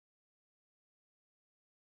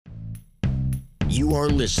You are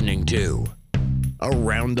listening to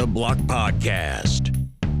Around the Block Podcast,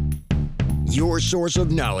 your source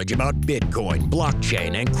of knowledge about Bitcoin,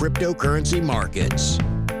 blockchain, and cryptocurrency markets.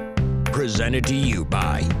 Presented to you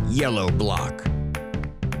by Yellow Block.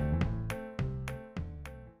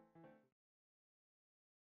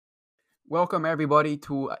 Welcome everybody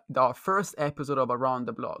to the first episode of Around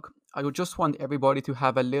the Block. I would just want everybody to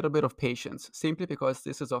have a little bit of patience, simply because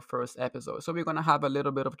this is our first episode. So we're going to have a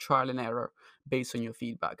little bit of trial and error based on your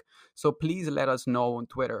feedback. So please let us know on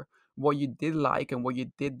Twitter what you did like and what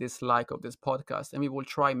you did dislike of this podcast, and we will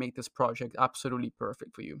try and make this project absolutely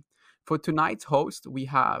perfect for you. For tonight's host, we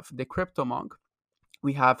have the Crypto Monk,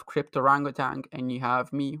 we have Crypto Orangutan, and you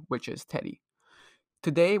have me, which is Teddy.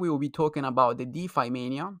 Today, we will be talking about the DeFi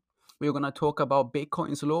mania. We're going to talk about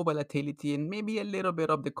Bitcoin's low volatility and maybe a little bit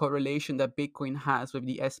of the correlation that Bitcoin has with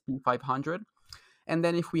the SP 500. And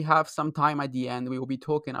then if we have some time at the end, we will be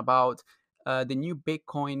talking about the new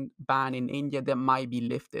Bitcoin ban in India that might be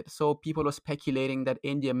lifted. So people are speculating that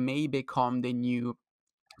India may become the new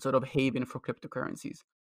sort of haven for cryptocurrencies.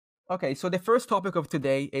 Okay, so the first topic of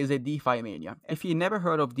today is a DeFi mania. If you never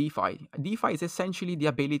heard of DeFi, DeFi is essentially the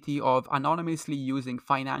ability of anonymously using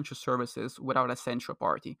financial services without a central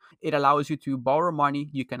party. It allows you to borrow money,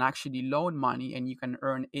 you can actually loan money, and you can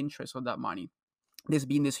earn interest on that money. There's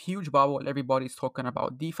been this huge bubble, everybody's talking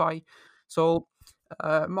about DeFi. So,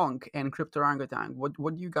 Monk and Crypto Orangutan,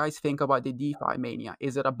 what do you guys think about the DeFi mania?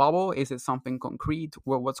 Is it a bubble? Is it something concrete?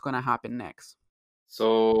 What's going to happen next?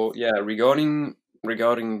 So yeah, regarding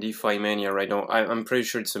DeFi mania right now, I'm pretty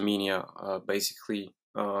sure it's a mania, basically,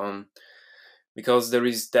 because there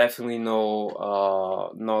is definitely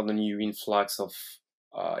not a new influx of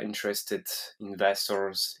interested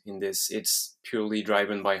investors in this. It's purely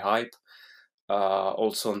driven by hype.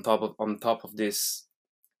 Also on top of this,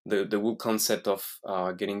 the whole concept of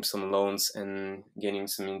getting some loans and getting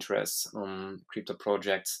some interest on crypto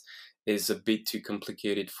projects is a bit too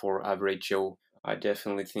complicated for average Joe. I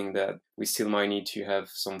definitely think that we still might need to have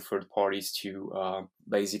some third parties to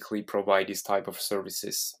basically provide this type of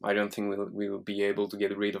services. I don't think we will be able to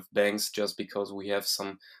get rid of banks just because we have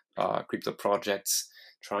some crypto projects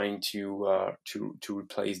trying to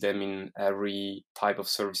replace them in every type of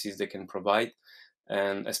services they can provide,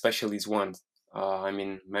 and especially this one.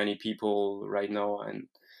 Many people right now and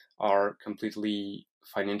are completely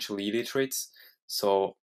financially illiterate,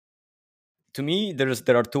 so to me,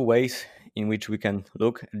 there are two ways in which we can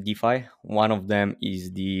look at DeFi. One of them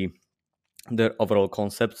is the overall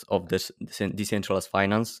concept of this decentralized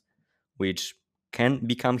finance, which can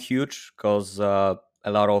become huge because a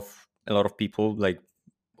lot of people, like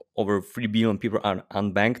over 3 billion people, are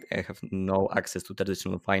unbanked and have no access to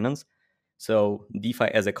traditional finance. So DeFi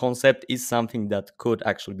as a concept is something that could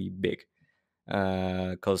actually be big,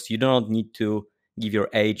 because you don't need to give your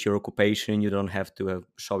age, your occupation. You don't have to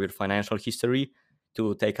show your financial history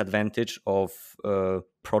to take advantage of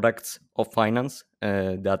products of finance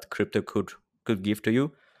that crypto could give to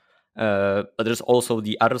you. But there's also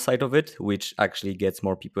the other side of it, which actually gets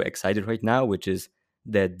more people excited right now, which is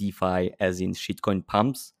the DeFi as in shitcoin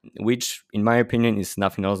pumps, which in my opinion is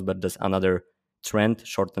nothing else but just another trend,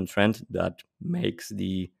 short-term trend that makes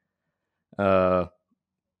the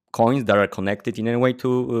coins that are connected in any way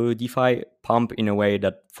to DeFi pump in a way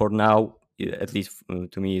that for now, at least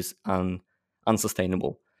to me, is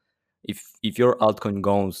unsustainable. If your altcoin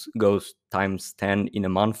goes times 10 in a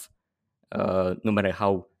month, no matter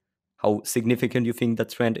how significant you think that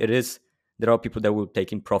trend it is, there are people that will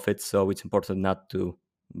take in profits. So it's important not to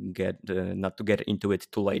get into it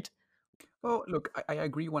too late. Well, look, I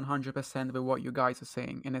agree 100% with what you guys are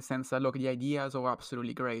saying, in a sense that, look, the ideas are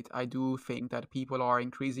absolutely great. I do think that people are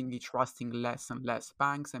increasingly trusting less and less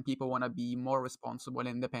banks, and people want to be more responsible and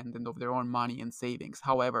independent of their own money and savings.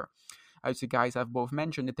 However, as you guys have both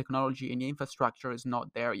mentioned, the technology and the infrastructure is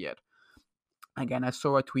not there yet. Again, I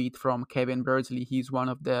saw a tweet from Kevin Beardsley. He's one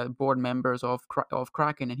of the board members of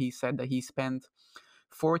Kraken, and he said that he spent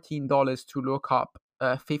 $14 to look up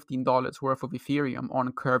 $15 worth of Ethereum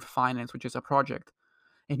on Curve Finance, which is a project.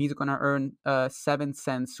 And he's going to earn 7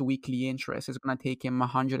 cents weekly interest. It's going to take him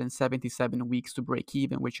 177 weeks to break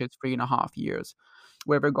even, which is 3.5 years.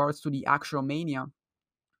 With regards to the actual mania,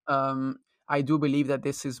 I do believe that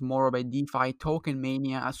this is more of a DeFi token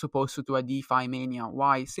mania as opposed to a DeFi mania.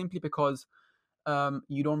 Why? Simply because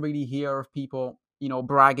you don't really hear of people,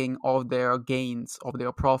 bragging of their gains, of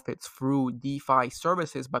their profits through DeFi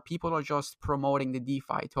services, but people are just promoting the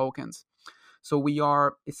DeFi tokens. So we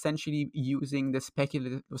are essentially using the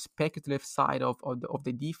speculative side of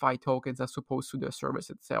the DeFi tokens as opposed to the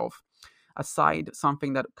service itself. Aside,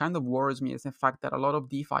 something that kind of worries me is the fact that a lot of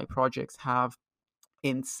DeFi projects have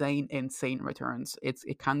insane returns.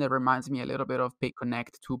 It kind of reminds me a little bit of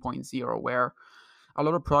BitConnect 2.0, where a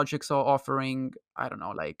lot of projects are offering, I don't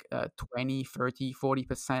know, like 20, 30,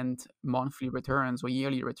 40% monthly returns or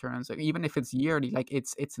yearly returns. Like, even if it's yearly, like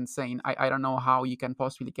it's insane. I don't know how you can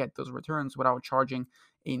possibly get those returns without charging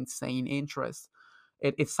insane interest.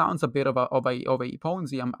 It sounds a bit of a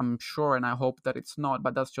Ponzi, I'm sure, and I hope that it's not,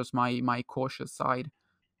 but that's just my cautious side.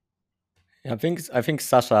 I think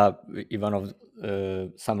Sasha Ivanov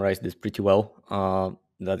summarized this pretty well.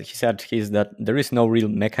 That he said is that there is no real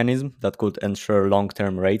mechanism that could ensure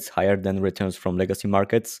long-term rates higher than returns from legacy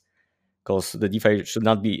markets, because the DeFi should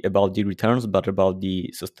not be about the returns, but about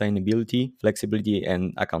the sustainability, flexibility,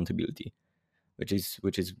 and accountability, which is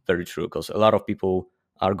very true. Because a lot of people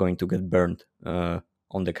are going to get burned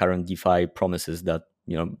on the current DeFi promises that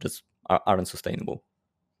just aren't sustainable.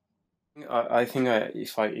 I think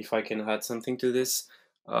if I can add something to this,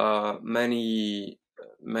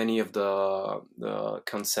 many of the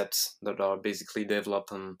concepts that are basically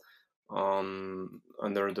developed on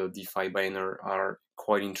under the DeFi banner are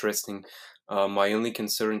quite interesting. My only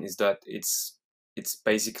concern is that it's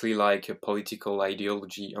basically like a political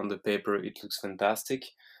ideology. On the paper it looks fantastic,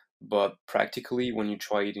 but practically when you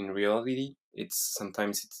try it in reality, it's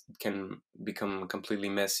sometimes it can become completely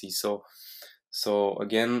messy. So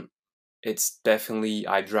again, it's definitely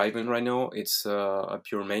iDriven right now. It's a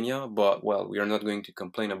pure mania, but well, we are not going to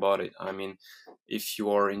complain about it. I mean, if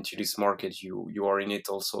you are into this market, you are in it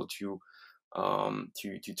also to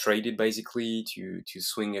trade it, basically to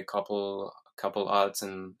swing a couple odds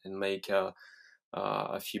and make a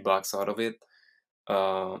few bucks out of it.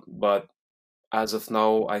 But as of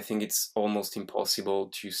now, I think it's almost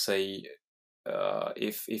impossible to say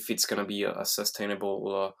if it's going to be a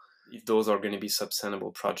sustainable, if those are going to be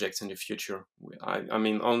sustainable projects in the future. I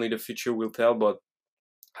mean, only the future will tell, but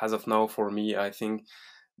as of now, for me, I think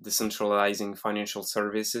decentralizing financial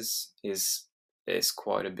services is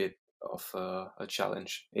quite a bit of a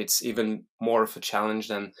challenge. It's even more of a challenge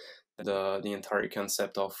than the entire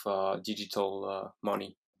concept of digital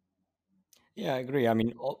money. Yeah, I agree. I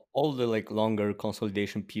mean, all the like longer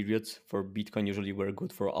consolidation periods for Bitcoin usually were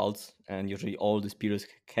good for alts, and usually all these periods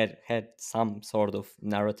had some sort of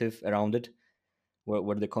narrative around it,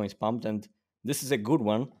 where the coins pumped, and this is a good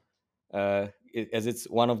one, as it's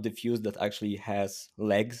one of the few that actually has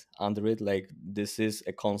legs under it. Like, this is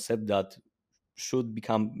a concept that should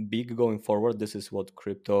become big going forward. This is what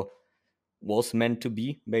crypto was meant to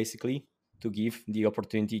be, basically, to give the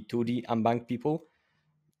opportunity to the unbanked people.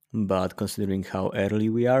 But considering how early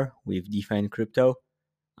we are with DeFi and crypto,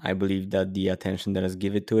 I believe that the attention that is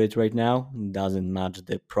given to it right now doesn't match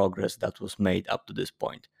the progress that was made up to this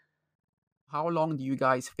point. How long do you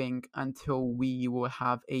guys think until we will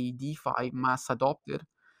have a DeFi mass adopted?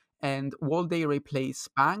 And will they replace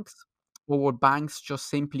banks? Or will banks just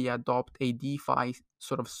simply adopt a DeFi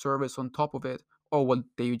sort of service on top of it? Or will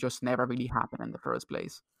they just never really happen in the first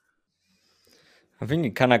place? I think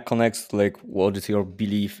it kind of connects like what is your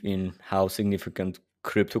belief in how significant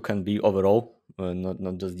crypto can be overall,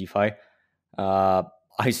 not just DeFi. Uh,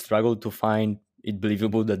 I struggle to find it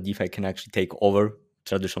believable that DeFi can actually take over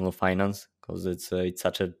traditional finance, because it's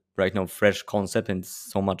such a right now fresh concept and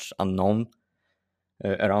so much unknown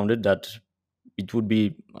around it, that it would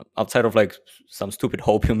be, outside of like some stupid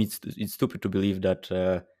hopium, it's stupid to believe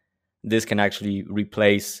that this can actually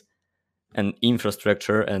replace an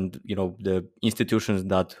infrastructure and the institutions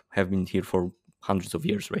that have been here for hundreds of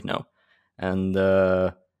years right now. And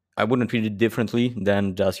I wouldn't treat it differently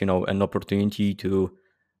than just an opportunity to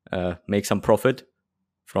make some profit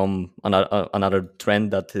from another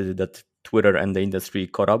trend that Twitter and the industry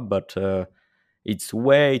caught up. But it's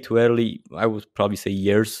way too early. I would probably say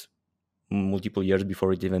years, multiple years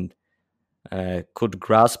before it even could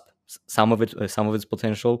grasp some of its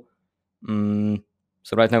potential. Mm,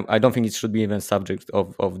 so right now, I don't think it should be even subject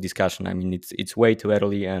of discussion. I mean, it's way too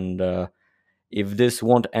early, and if this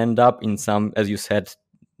won't end up in some, as you said,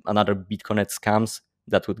 another Bitcoinet scams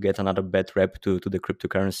that would get another bad rep to the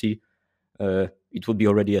cryptocurrency, it would be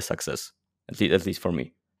already a success, at least for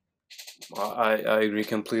me. I agree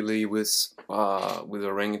completely with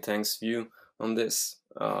Orangutan's view on this.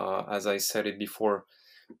 As I said it before,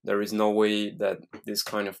 there is no way that this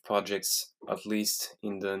kind of projects, at least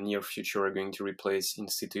in the near future, are going to replace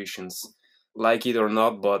institutions. Like it or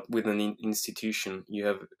not, but with an institution, you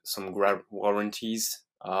have some warranties.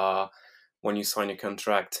 When you sign a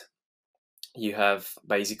contract, you have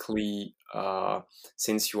basically,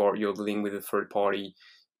 since you're dealing with a third party,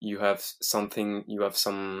 you have some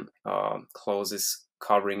clauses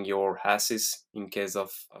covering your asses in case of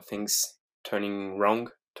things turning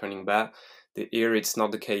wrong. turning bad. Here it's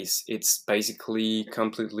not the case. It's basically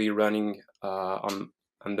completely running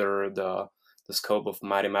under the scope of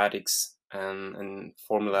mathematics and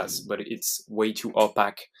formulas, but it's way too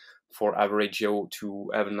opaque for average Joe to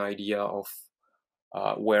have an idea of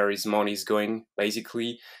where his money is going,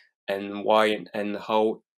 basically, and why and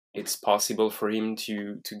how it's possible for him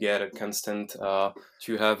to get a constant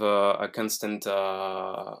to have a constant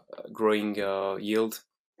growing yield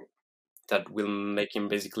that will make him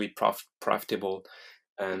basically profitable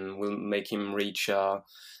and will make him reach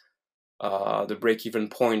the break-even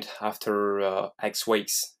point after X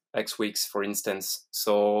weeks, for instance.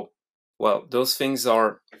 So, well, those things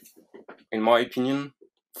are, in my opinion,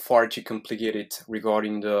 far too complicated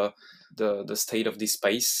regarding the state of this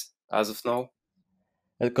space as of now.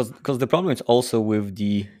 Because the problem is also with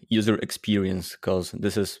the user experience, because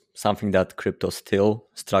this is something that crypto still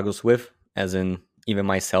struggles with. As in, even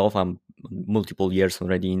myself, I'm multiple years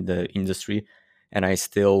already in the industry, and I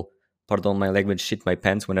still, pardon my language, shit my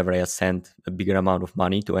pants whenever I send a bigger amount of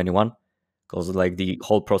money to anyone, because like the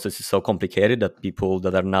whole process is so complicated that people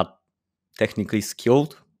that are not technically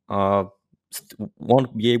skilled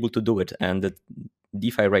won't be able to do it, and the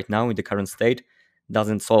DeFi right now in the current state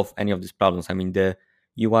doesn't solve any of these problems. I mean, the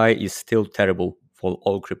UI is still terrible for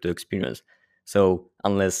all crypto experience. So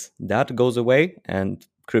unless that goes away and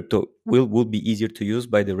crypto will be easier to use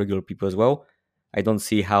by the regular people as well, I don't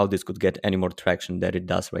see how this could get any more traction that it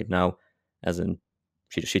does right now as an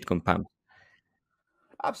shit compound.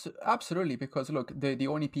 Absolutely, because look, the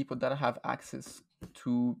only people that have access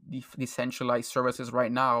to the decentralized services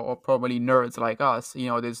right now are probably nerds like us.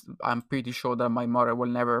 There's I'm pretty sure that my mother will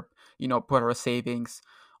never, put her savings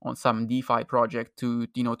on some DeFi project to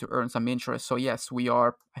earn some interest. So yes, we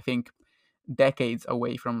are, I think, decades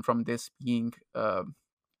away from this being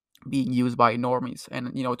used by normies.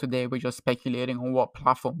 And today we're just speculating on what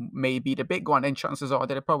platform may be the big one, and chances are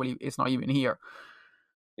that it probably is not even here.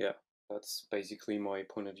 Yeah, that's basically my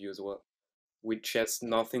point of view as well, which has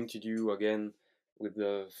nothing to do again with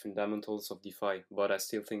the fundamentals of DeFi. But I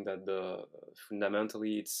still think that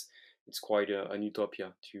fundamentally it's quite an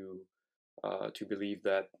utopia to believe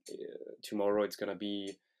that tomorrow it's gonna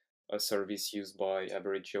be a service used by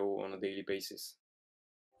average Joe on a daily basis.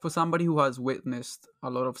 For somebody who has witnessed a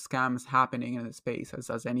lot of scams happening in the space,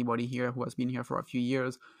 as anybody here who has been here for a few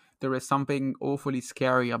years, there is something awfully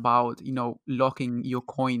scary about locking your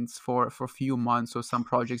coins for a few months, or some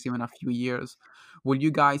projects even a few years. Will you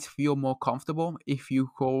guys feel more comfortable if you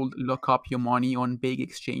could lock up your money on big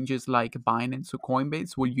exchanges like Binance or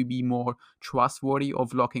Coinbase? Will you be more trustworthy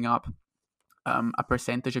of locking up a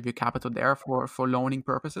percentage of your capital there for loaning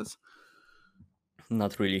purposes?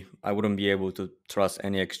 Not really. I wouldn't be able to trust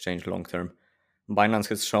any exchange long term. Binance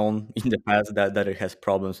has shown in the past that it has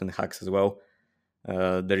problems and hacks as well.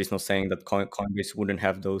 There is no saying that Coinbase wouldn't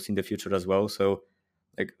have those in the future as well. So,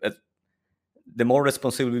 like, the more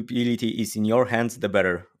responsibility is in your hands, the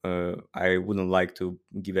better. I wouldn't like to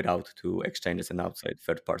give it out to exchanges and outside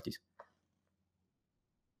third parties.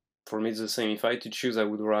 For me, it's the same. If I had to choose, I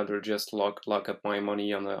would rather just lock up my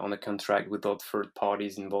money on a contract without third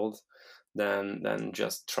parties involved than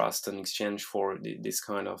just trust an exchange for this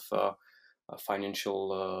kind of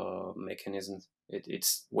financial mechanisms.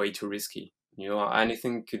 It's way too risky.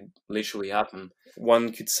 Anything could literally happen.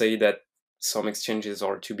 One could say that some exchanges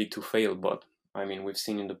are too big to fail, but I mean, we've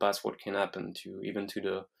seen in the past what can happen to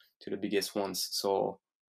the biggest ones. So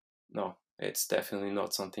no, it's definitely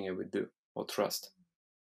not something I would do or trust.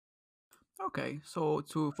 Okay, so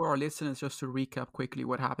for our listeners, just to recap quickly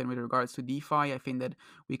what happened with regards to DeFi, I think that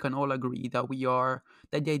we can all agree that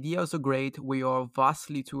that the ideas are great. We are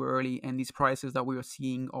vastly too early, and these prices that we are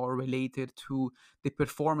seeing are related to the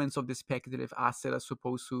performance of the speculative asset as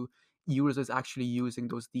opposed to users actually using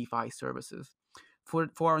those DeFi services. For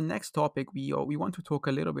our next topic, we want to talk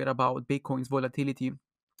a little bit about Bitcoin's volatility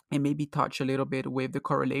and maybe touch a little bit with the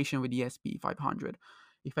correlation with the SP 500.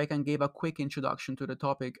 If I can give a quick introduction to the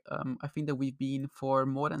topic, I think that we've been for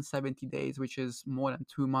more than 70 days, which is more than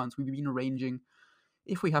 2 months, we've been ranging,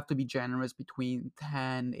 if we have to be generous, between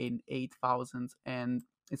 10 and 8,000. And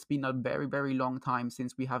it's been a very, very long time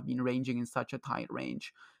since we have been ranging in such a tight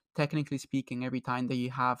range. Technically speaking, every time that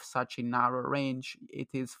you have such a narrow range, it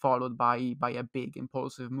is followed by a big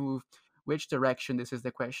impulsive move. Which direction? This is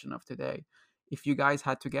the question of today. If you guys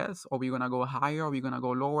had to guess, are we going to go higher? Are we going to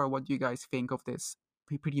go lower? What do you guys think of this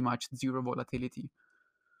pretty much zero volatility?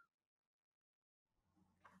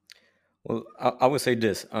 Well, I would say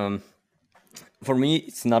this. For me,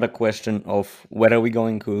 it's not a question of whether we're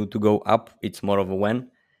going to go up. It's more of a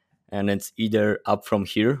when. And it's either up from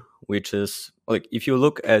here, which is like if you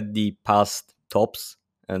look at the past tops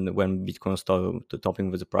and when Bitcoin started to topping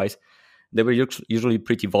with the price, they were usually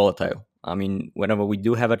pretty volatile. I mean, whenever we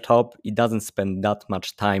do have a top, it doesn't spend that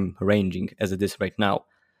much time ranging as it is right now.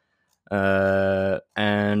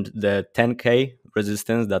 And the 10K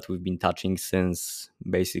resistance that we've been touching since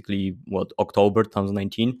basically October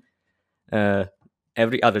 2019,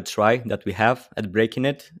 every other try that we have at breaking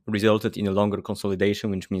it resulted in a longer consolidation,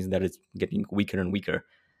 which means that it's getting weaker and weaker.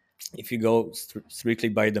 If you go strictly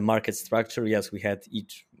by the market structure, yes, we had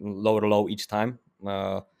each lower low each time.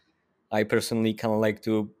 I personally kind of like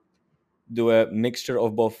to do a mixture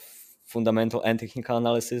of both fundamental and technical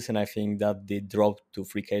analysis, and I think that the drop to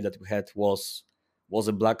 3K that we had was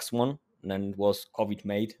a black swan, and was COVID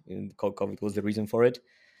made. And COVID was the reason for it.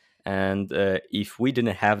 And if we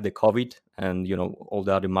didn't have the COVID and all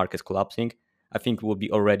the other markets collapsing, I think we'll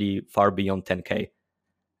be already far beyond 10K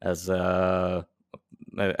as we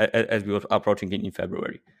were approaching it in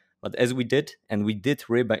February. But as we did, and we did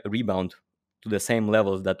rebound to the same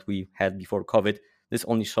levels that we had before COVID, this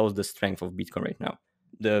only shows the strength of Bitcoin right now.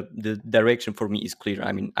 The direction for me is clear.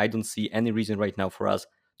 I mean, I don't see any reason right now for us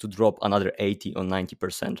to drop another 80 or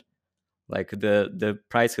 90%. Like the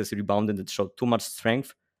price has rebounded. It showed too much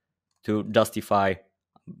strength to justify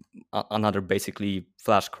another basically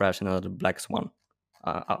flash crash and another black swan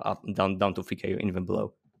up down to 3K and even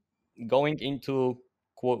below. Going into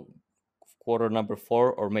quarter number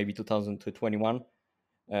 4 or maybe 2021,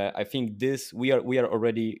 I think we are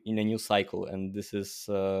already in a new cycle, and this is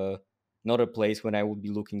not a place when I would be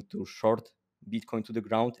looking to short Bitcoin to the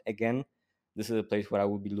ground again. This is a place where I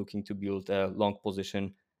would be looking to build a long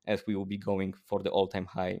position, as we will be going for the all-time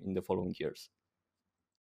high in the following years.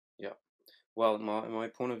 Yeah. Well, my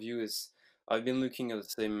point of view is I've been looking at the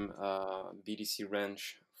same BTC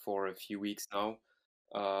range for a few weeks now,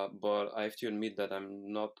 but I have to admit that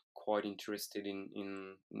I'm not quite interested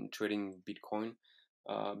in trading Bitcoin,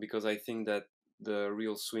 because I think that the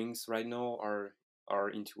real swings right now are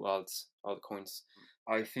into altcoins.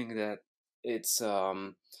 I think that it's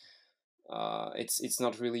it's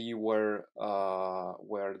not really where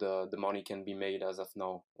the money can be made as of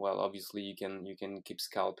now. Well, obviously you can keep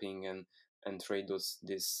scalping and trade those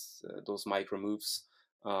micro moves,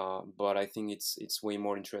 but I think it's way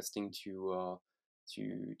more interesting to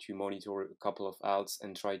monitor a couple of alts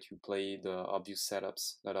and try to play the obvious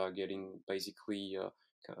setups that are getting basically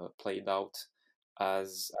played out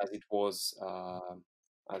as it was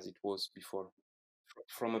before.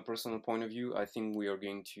 From a personal point of view, I think we are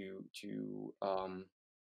going to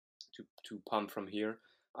pump from here.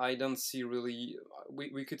 I don't see really.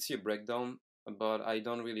 We could see a breakdown, but I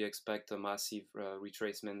don't really expect a massive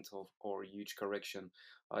retracement or huge correction.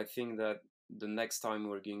 I think that the next time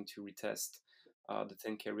we're going to retest the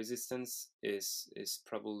 10K resistance is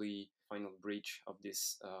probably final breach of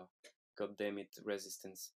this goddammit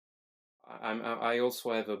resistance. I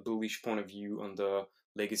also have a bullish point of view on the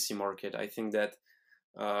legacy market. I think that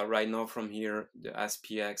right now from here, the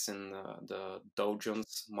SPX and the Dow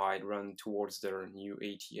Jones might run towards their new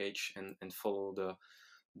ATH and follow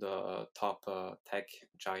the top tech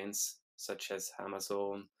giants such as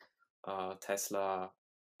Amazon, Tesla.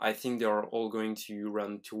 I think they are all going to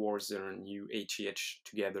run towards their new ATH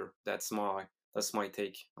together. That's my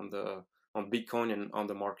take on Bitcoin and on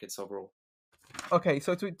the markets overall. Okay,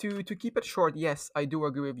 so to keep it short, yes, I do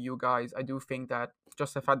agree with you guys. I do think that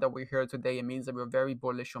just the fact that we're here today, it means that we're very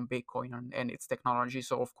bullish on Bitcoin and its technology.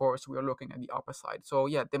 So of course we're looking at the upper side. So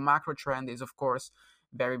yeah, the macro trend is of course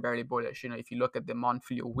very, very bullish. If you look at the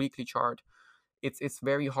monthly or weekly chart, it's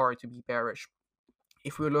very hard to be bearish.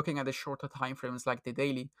 If we're looking at the shorter time frames like the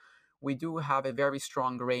daily, we do have a very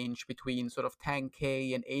strong range between sort of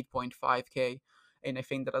 10K and 8.5K. And I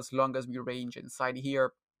think that as long as we range inside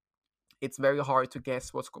here, it's very hard to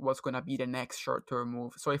guess what's going to be the next short-term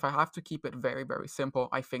move. So if I have to keep it very, very simple,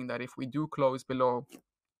 I think that if we do close below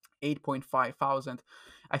 8.5 thousand,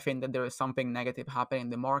 I think that there is something negative happening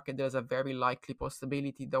in the market. There's a very likely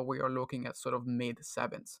possibility that we are looking at sort of mid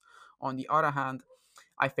sevens. On the other hand,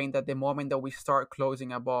 I think that the moment that we start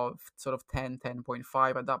closing above sort of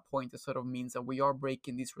 10.5, at that point, it sort of means that we are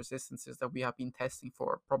breaking these resistances that we have been testing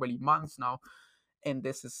for probably months now. And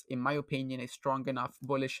this is, in my opinion, a strong enough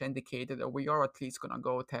bullish indicator that we are at least going to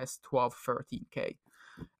go test 12, 13K.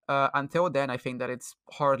 Until then, I think that it's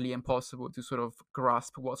hardly impossible to sort of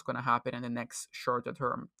grasp what's going to happen in the next shorter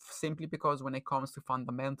term, simply because when it comes to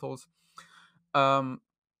fundamentals, I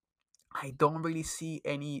don't really see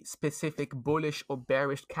any specific bullish or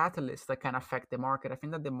bearish catalyst that can affect the market. I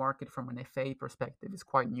think that the market from an FA perspective is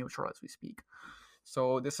quite neutral as we speak.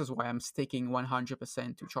 So this is why I'm sticking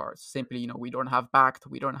 100% to charts. Simply, we don't have BACT,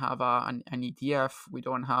 we don't have an ETF, we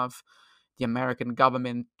don't have, the American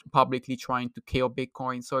government publicly trying to kill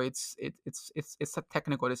Bitcoin. So it's a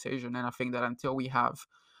technical decision, and I think that until we have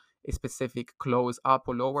a specific close up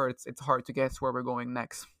or lower, it's hard to guess where we're going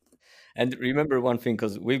next. And remember one thing,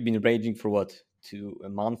 because we've been raging for what, 2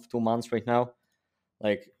 months, 2 months right now.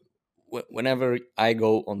 Like whenever I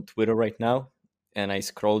go on Twitter right now and I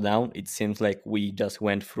scroll down, it seems like we just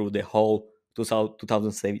went through the whole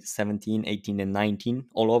 2017, 18, and 19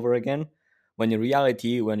 all over again. When in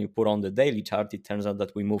reality, when you put on the daily chart, it turns out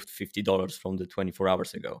that we moved $50 from the 24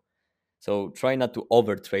 hours ago. So try not to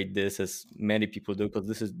overtrade this as many people do, because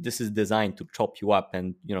this is designed to chop you up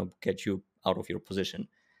and get you out of your position.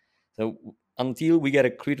 So until we get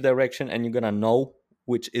a clear direction and you're gonna know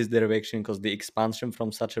which is the direction, because the expansion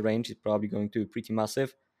from such a range is probably going to be pretty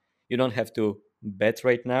massive. You don't have to bet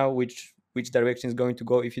right now which direction is going to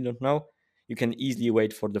go if you don't know. You can easily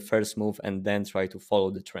wait for the first move and then try to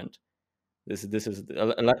follow the trend. This is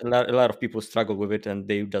a lot of people struggle with it, and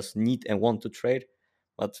they just need and want to trade,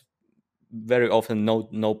 but very often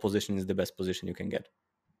no position is the best position you can get.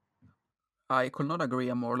 I could not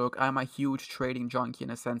agree more. Look, I'm a huge trading junkie in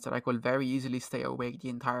a sense that I could very easily stay awake the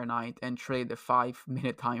entire night and trade the 5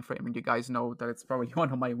 minute time frame. And you guys know that it's probably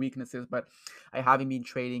one of my weaknesses, but I haven't been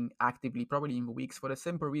trading actively probably in weeks for the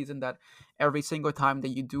simple reason that every single time that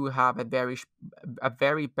you do have a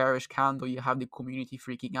very bearish candle, you have the community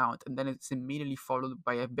freaking out, and then it's immediately followed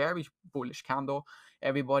by a very bullish candle.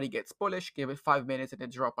 Everybody gets bullish, give it 5 minutes, and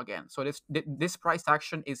it drop again. So this price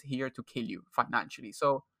action is here to kill you financially.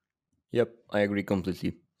 So Yep, I agree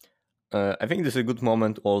completely. I think this is a good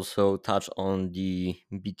moment also touch on the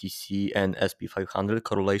BTC and SP500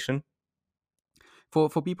 correlation.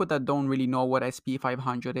 for people that don't really know what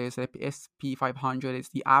SP500 is, SP500 is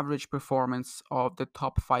the average performance of the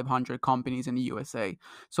top 500 companies in the USA.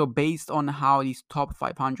 So based on how these top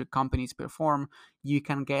 500 companies perform, you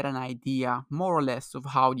can get an idea more or less of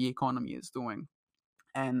how the economy is doing.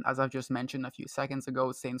 And as I've just mentioned a few seconds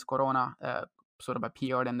ago, since Corona sort of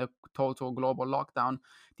appeared and the total global lockdown,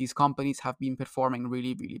 these companies have been performing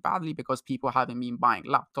really, really badly because people haven't been buying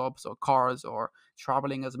laptops or cars or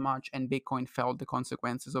traveling as much, and Bitcoin felt the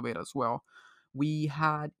consequences of it as well. We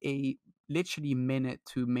had a literally minute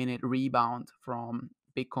to minute rebound from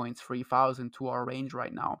Bitcoin's 3,000 to our range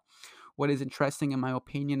right now. What is interesting, in my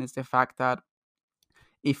opinion, is the fact that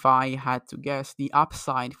if I had to guess, the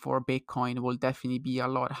upside for Bitcoin will definitely be a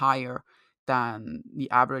lot higher than the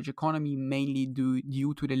average economy, mainly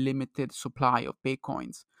due to the limited supply of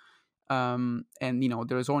Bitcoins. And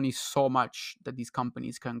there's only so much that these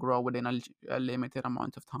companies can grow within a limited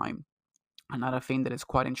amount of time. Another thing that is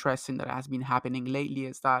quite interesting that has been happening lately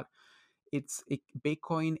is that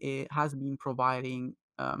Bitcoin has been providing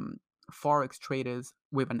forex traders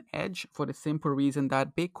with an edge for the simple reason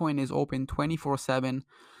that Bitcoin is open 24/7,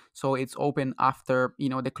 so it's open after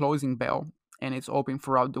the closing bell, and it's open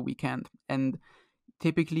throughout the weekend. And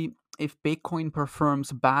typically, if Bitcoin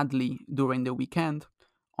performs badly during the weekend,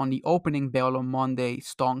 on the opening bell on Monday,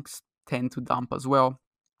 stonks tend to dump as well.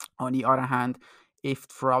 On the other hand, if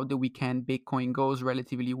throughout the weekend Bitcoin goes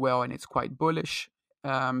relatively well and it's quite bullish,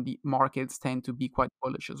 the markets tend to be quite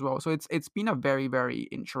bullish as well. So it's been a very, very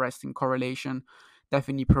interesting correlation.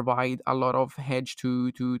 Definitely provide a lot of hedge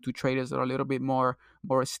to traders that are a little bit more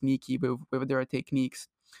sneaky with their techniques.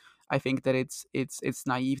 I think that it's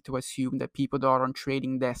naive to assume that people that are on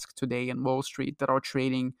trading desks today in Wall Street that are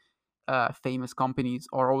trading famous companies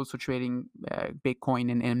are also trading Bitcoin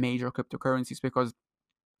and major cryptocurrencies, because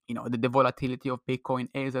the volatility of Bitcoin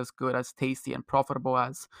is as good, as tasty and profitable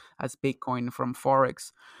as Bitcoin from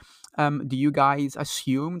Forex. Do you guys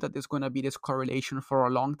assume that there's going to be this correlation for a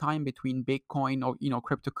long time between Bitcoin or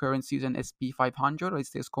cryptocurrencies and SP500, or is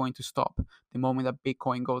this going to stop the moment that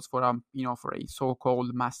Bitcoin goes for a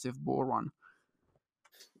so-called massive bull run?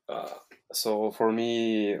 So for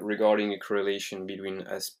me, regarding a correlation between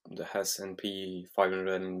the S&P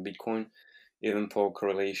 500 and Bitcoin, even though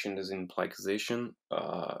correlation doesn't imply causation,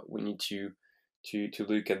 we need to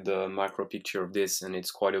look at the macro picture of this, and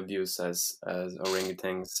it's quite obvious, as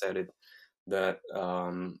Orangutan said it, that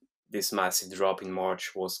this massive drop in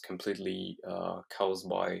March was completely caused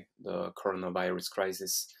by the coronavirus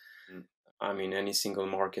crisis. I mean, any single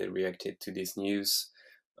market reacted to this news.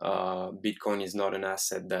 Bitcoin is not an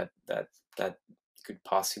asset that could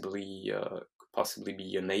possibly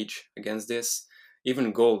be an edge against this.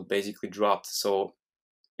 Even gold basically dropped, so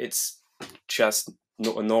it's just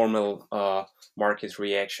a normal market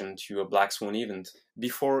reaction to a black swan event.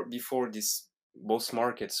 Before this, both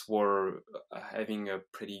markets were having a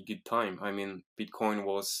pretty good time. I mean, Bitcoin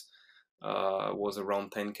was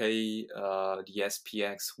around 10K. The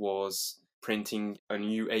SPX was printing a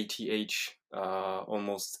new ATH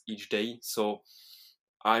almost each day. So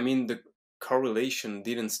I mean, the correlation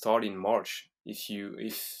didn't start in March. If you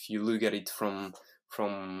look at it from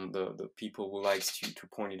the people who likes to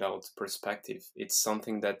point it out perspective, it's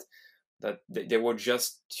something that there were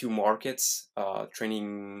just two markets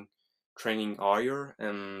training higher,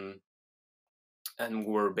 and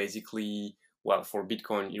were basically, well, for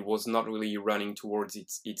Bitcoin it was not really running towards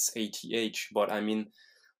its ATH, but I mean,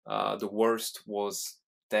 the worst was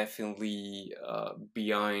definitely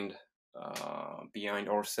behind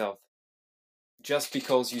ourselves. Just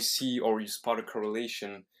because you see or you spot a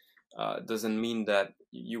correlation doesn't mean that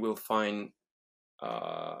you will find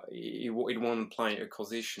it won't imply a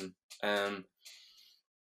causation. And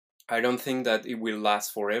I don't think that it will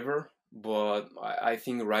last forever, but I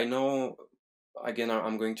think right now, again,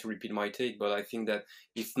 I'm going to repeat my take, but I think that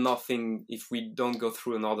if we don't go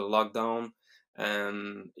through another lockdown,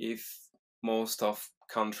 and if most of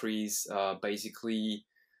countries basically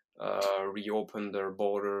reopen their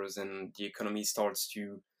borders and the economy starts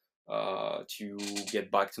to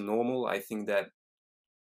get back to normal, I think that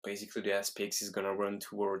basically the SPX is gonna run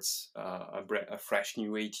towards a fresh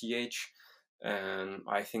new ATH, and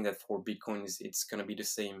I think that for Bitcoin it's gonna be the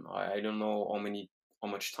same. I don't know how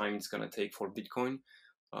much time it's gonna take for Bitcoin.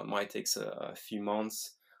 It might take a few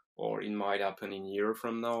months, or it might happen in a year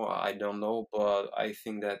from now. I don't know, but I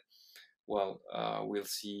think that, well, we'll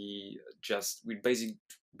see.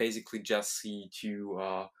 Basically just see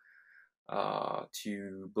to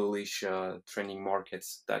bullish trending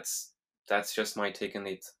markets. That's just my take on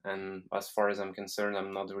it. And as far as I'm concerned,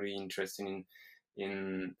 I'm not really interested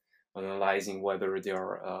in analyzing whether they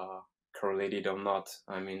are correlated or not.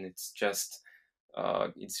 I mean, it's just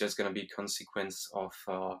gonna be a consequence of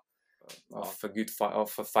a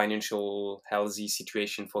financial healthy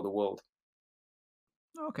situation for the world.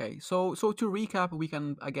 Okay, so to recap, we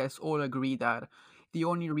can, I guess, all agree that the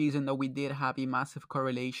only reason that we did have a massive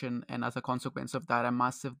correlation, and as a consequence of that, a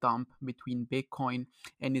massive dump between Bitcoin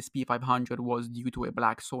and SP 500 was due to a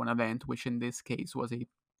black swan event, which in this case was a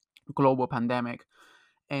global pandemic,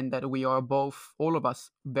 and that we are both, all of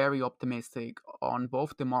us, very optimistic on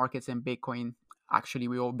both the markets and Bitcoin. Actually,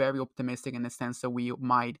 we are very optimistic in the sense that we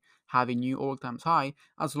might have a new all-time high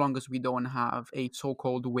as long as we don't have a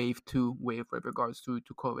so-called wave two with regards to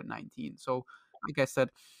COVID-19. So I guess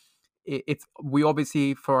that it's we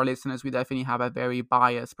obviously, for our listeners, we definitely have a very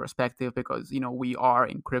biased perspective because we are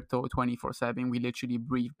in crypto 24/7. We literally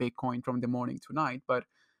breathe Bitcoin from the morning to night. But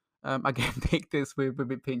again, take this with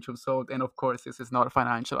a pinch of salt. And of course, this is not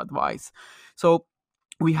financial advice. So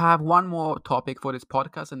we have one more topic for this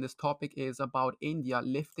podcast, and this topic is about India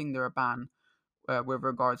lifting their ban with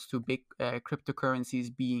regards to big cryptocurrencies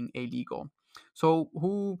being illegal. So,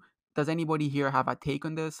 who does anybody here have a take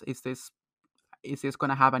on this? Is this going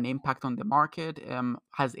to have an impact on the market?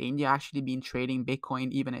 Has India actually been trading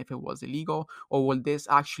Bitcoin even if it was illegal, or will this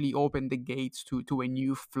actually open the gates to a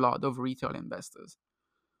new flood of retail investors?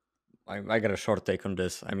 I got a short take on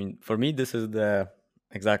this. I mean, for me, this is the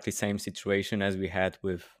exactly same situation as we had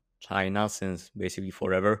with China since basically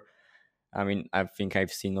forever. I mean, I think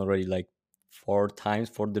I've seen already like four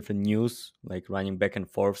different news, like running back and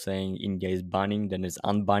forth saying India is banning, then it's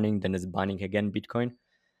unbanning, then it's banning again Bitcoin.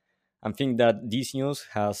 I think that this news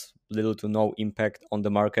has little to no impact on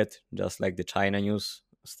the market, just like the China news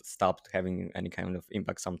stopped having any kind of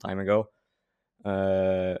impact some time ago.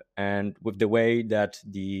 And with the way that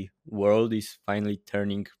the world is finally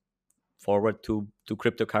turning forward to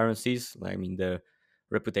cryptocurrencies, I mean the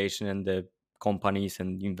reputation and the companies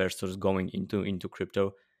and investors going into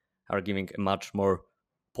crypto are giving a much more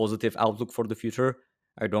positive outlook for the future.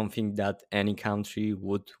 I don't think that any country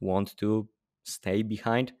would want to stay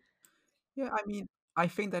behind. Yeah, I mean, I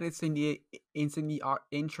think that it's in the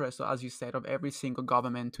interest, as you said, of every single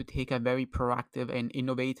government to take a very proactive and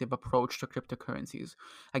innovative approach to cryptocurrencies.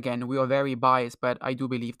 Again, we are very biased, but I do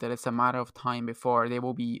believe that it's a matter of time before they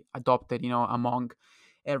will be adopted, among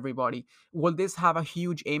everybody. Will this have a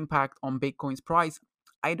huge impact on Bitcoin's price?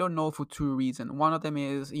 I don't know, for two reasons. One of them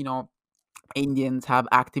is, Indians have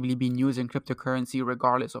actively been using cryptocurrency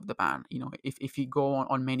regardless of the ban. If you go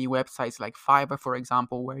on many websites like Fiverr, for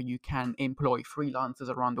example, where you can employ freelancers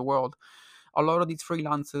around the world, a lot of these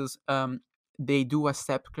freelancers, they do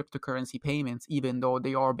accept cryptocurrency payments, even though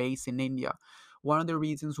they are based in India. One of the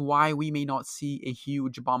reasons why we may not see a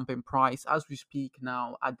huge bump in price as we speak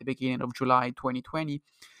now at the beginning of July 2020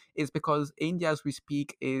 is because India, as we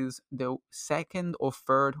speak, is the second or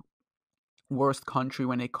third worst country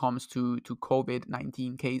when it comes to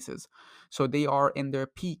COVID-19 cases. So they are in their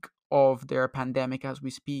peak of their pandemic as we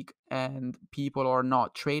speak, and people are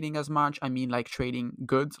not trading as much. I mean, like trading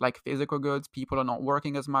goods, like physical goods. People are not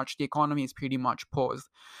working as much. The economy is pretty much paused.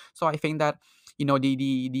 So I think that, you know,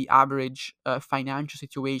 the average financial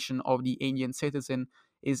situation of the Indian citizen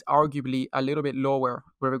is arguably a little bit lower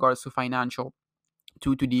with regards to financial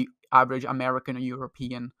to the average American or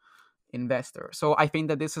European investor. So I think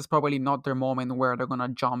that this is probably not their moment where they're gonna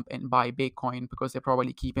jump and buy Bitcoin, because they're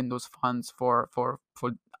probably keeping those funds for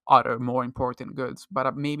other more important goods.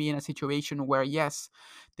 But maybe in a situation where, yes,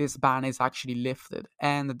 this ban is actually lifted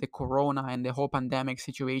and the corona and the whole pandemic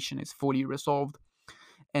situation is fully resolved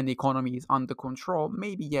and the economy is under control,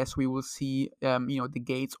 maybe, yes, we will see the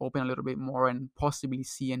gates open a little bit more and possibly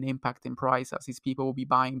see an impact in price, as these people will be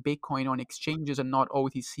buying Bitcoin on exchanges and not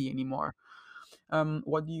OTC anymore.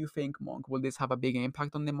 What do you think, Monk? Will this have a big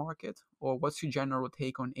impact on the market? Or what's your general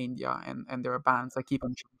take on India and their bans that keep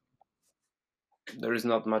on changing? There is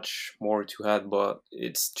not much more to add, but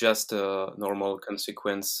it's just a normal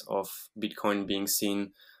consequence of Bitcoin being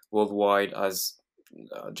seen worldwide as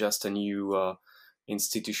just a new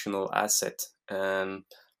institutional asset. And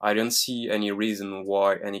I don't see any reason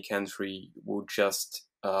why any country would just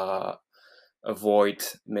avoid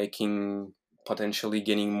potentially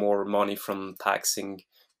getting more money from taxing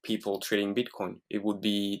people trading Bitcoin. It would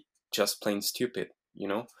be just plain stupid, you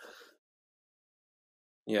know?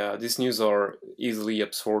 Yeah, these news are easily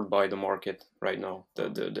absorbed by the market right now.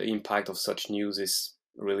 The impact of such news is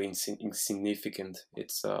really insignificant.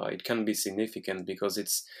 It can be significant because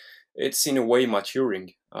it's in a way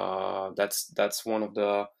maturing. That's one of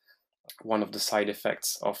the side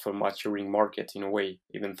effects of a maturing market in a way.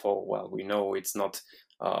 Even though, well, we know it's not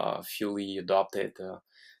fully adopted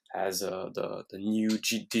as the new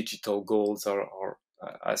digital goals are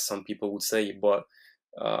as some people would say, but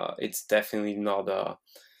it's definitely not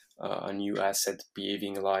a new asset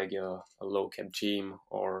behaving like a low cap gym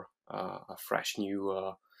or a fresh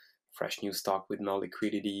new stock with no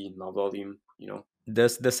liquidity, no volume. You know,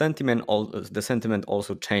 The sentiment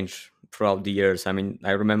also changed throughout the years. I mean,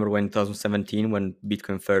 I remember when 2017, when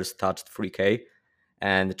Bitcoin first touched 3K,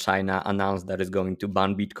 and China announced that it's going to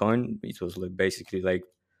ban Bitcoin. It was like basically like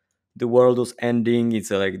the world was ending. It's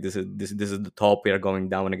like this is the top. We are going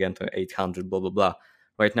down again to 800. Blah blah blah.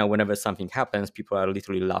 Right now, whenever something happens, people are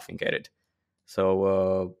literally laughing at it.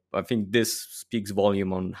 So I think this speaks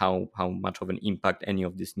volume on how much of an impact any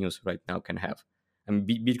of this news right now can have. I mean,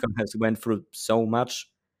 Bitcoin has went through so much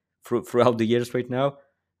throughout the years right now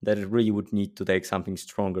that it really would need to take something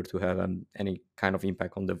stronger to have any kind of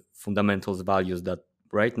impact on the fundamentals values that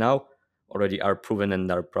right now already are proven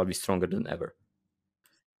and are probably stronger than ever.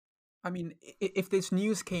 I mean, if this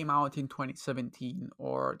news came out in 2017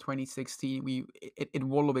 or 2016, it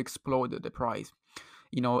would have exploded the price.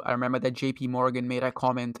 You know, I remember that JP Morgan made a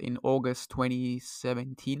comment in August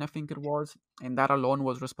 2017, I think it was, and that alone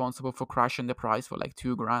was responsible for crashing the price for like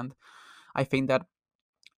 $2,000. I think that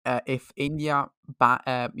if India,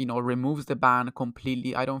 removes the ban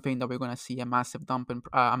completely, I don't think that we're going to see a massive dump in,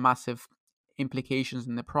 a massive implications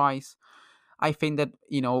in the price. I think that,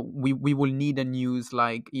 you know, we will need a news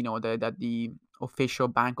like, you know, that the official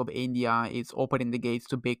Bank of India is opening the gates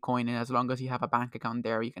to Bitcoin, and as long as you have a bank account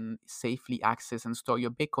there, you can safely access and store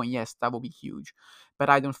your Bitcoin. Yes, that will be huge. But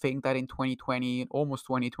I don't think that in 2020, almost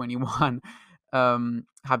 2021,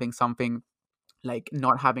 having something like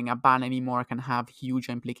not having a ban anymore can have huge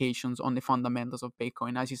implications on the fundamentals of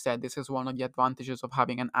Bitcoin. As you said, this is one of the advantages of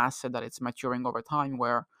having an asset that it's maturing over time,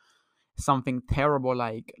 where something terrible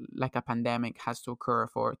like a pandemic has to occur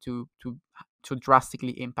for to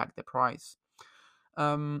drastically impact the price.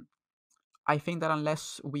 I think that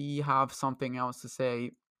unless we have something else to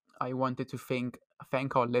say, I wanted to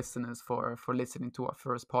thank our listeners for listening to our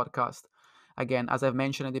first podcast. Again, as I've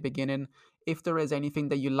mentioned at the beginning, if there is anything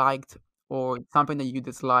that you liked or something that you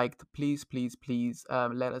disliked, please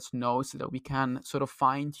let us know so that we can sort of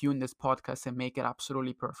fine tune this podcast and make it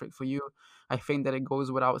absolutely perfect for you. I think that it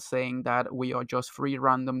goes without saying that we are just three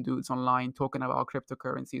random dudes online talking about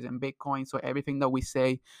cryptocurrencies and Bitcoin. So everything that we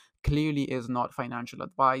say clearly is not financial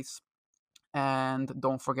advice. And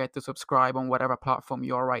don't forget to subscribe on whatever platform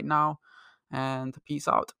you are right now. And peace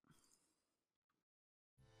out.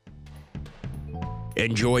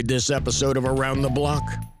 Enjoyed this episode of Around the Block?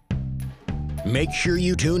 Make sure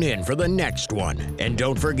you tune in for the next one, and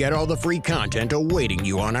don't forget all the free content awaiting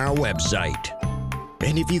you on our website.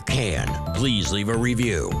 And if you can, please leave a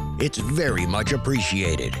review. It's very much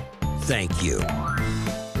appreciated. Thank you.